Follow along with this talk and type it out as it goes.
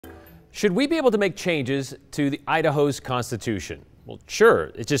Should we be able to make changes to the Idaho's Constitution? Well,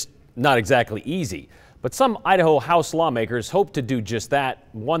 sure, it's just not exactly easy. But some Idaho House lawmakers hope to do just that,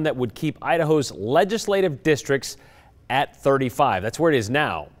 one that would keep Idaho's legislative districts at 35. That's where it is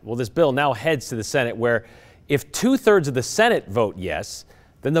now. Well, this bill now heads to the Senate, where if 2/3 of the Senate vote yes,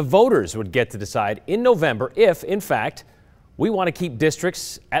 then the voters would get to decide in November if, in fact, we want to keep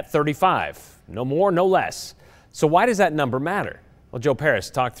districts at 35. No more, no less. So why does that number matter? Well, Joe Paris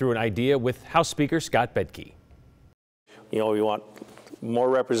talked through an idea with House Speaker Scott Bedke. You know, we want more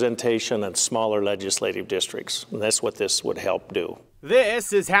representation and smaller legislative districts, and that's what this would help do.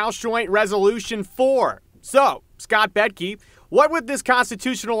 This is House Joint Resolution 4. So, Scott Bedke, what would this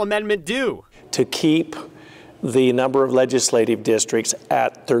constitutional amendment do? To keep the number of legislative districts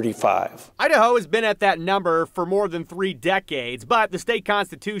at 35. Idaho has been at that number for more than 3 decades, but the state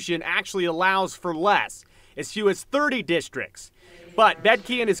constitution actually allows for less, as few as 30 districts. But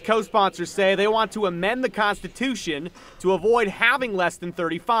Bedke and his co-sponsors say they want to amend the Constitution to avoid having less than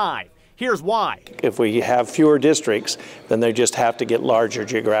 35. Here's why. If we have fewer districts, then they just have to get larger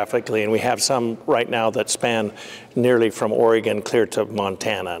geographically, and we have some right now that span nearly from Oregon clear to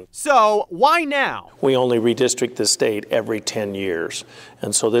Montana. So why now? We only redistrict the state every 10 years,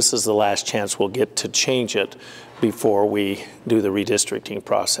 and so this is the last chance we'll get to change it before we do the redistricting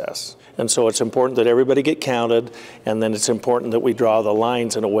process. And so it's important that everybody get counted, and then it's important that we draw the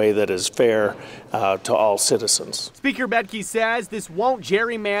lines in a way that is fair to all citizens. Speaker Bedke says this won't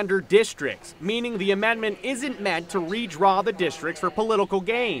gerrymander districts, meaning the amendment isn't meant to redraw the districts for political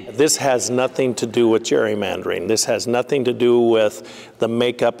gain. This has nothing to do with gerrymandering. This has nothing to do with the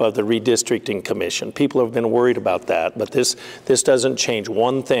makeup of the redistricting commission. People have been worried about that, but this doesn't change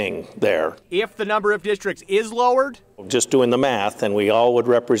one thing there. If the number of districts is lowered? Just doing the math, and we all would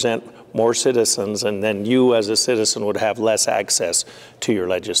represent more citizens, and then you as a citizen would have less access to your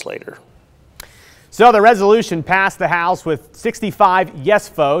legislator. So the resolution passed the House with 65 yes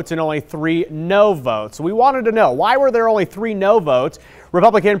votes and only 3 no votes. We wanted to know, why were there only 3 no votes?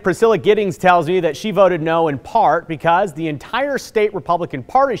 Republican Priscilla Giddings tells me that she voted no in part because the entire state Republican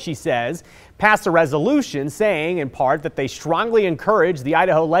Party, she says, passed a resolution saying in part that they strongly encourage the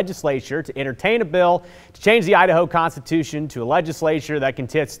Idaho legislature to entertain a bill to change the Idaho Constitution to a legislature that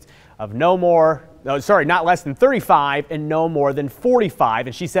consists of not less than 35 and no more than 45.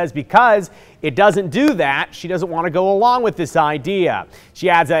 And she says because it doesn't do that, she doesn't want to go along with this idea. She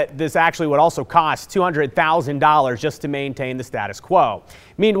adds that this actually would also cost $200,000 just to maintain the status quo.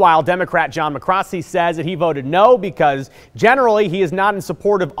 Meanwhile, Democrat John McCroskey says that he voted no because generally he is not in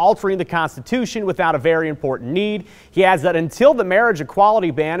support of altering the Constitution without a very important need. He adds that until the marriage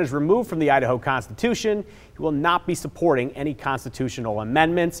equality ban is removed from the Idaho Constitution, he will not be supporting any constitutional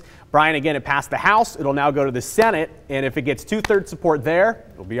amendments. Brian, again, it passed the House. It'll now go to the Senate, and if it gets 2/3 support there,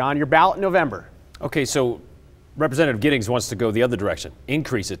 it'll be on your ballot in November. Okay, so Representative Giddings wants to go the other direction,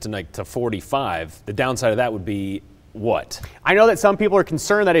 increase it to 45. The downside of that would be what? I know that some people are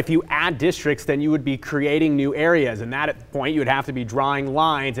concerned that if you add districts, then you would be creating new areas, and that at the point you would have to be drawing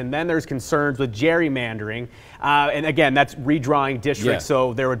lines, and then there's concerns with gerrymandering. And again, that's redrawing districts,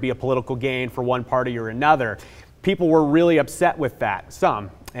 so there would be a political gain for one party or another. People were really upset with that,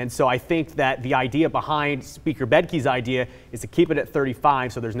 some. And so I think that the idea behind Speaker Bedke's idea is to keep it at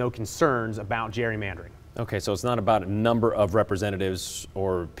 35 so there's no concerns about gerrymandering. Okay, so it's not about a number of representatives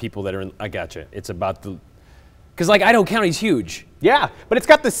or people that are in, I gotcha. It's about the, because like Idaho County's huge. Yeah, but it's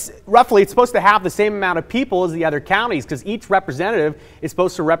got this, roughly, it's supposed to have the same amount of people as the other counties because each representative is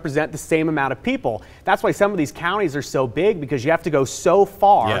supposed to represent the same amount of people. That's why some of these counties are so big, because you have to go so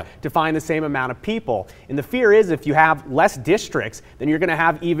far to find the same amount of people. And the fear is if you have less districts, then you're going to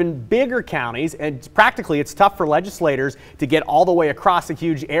have even bigger counties, and practically it's tough for legislators to get all the way across a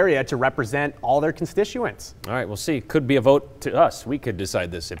huge area to represent all their constituents. All right, we'll see. Could be a vote to us. We could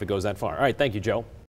decide this if it goes that far. All right, thank you, Joe.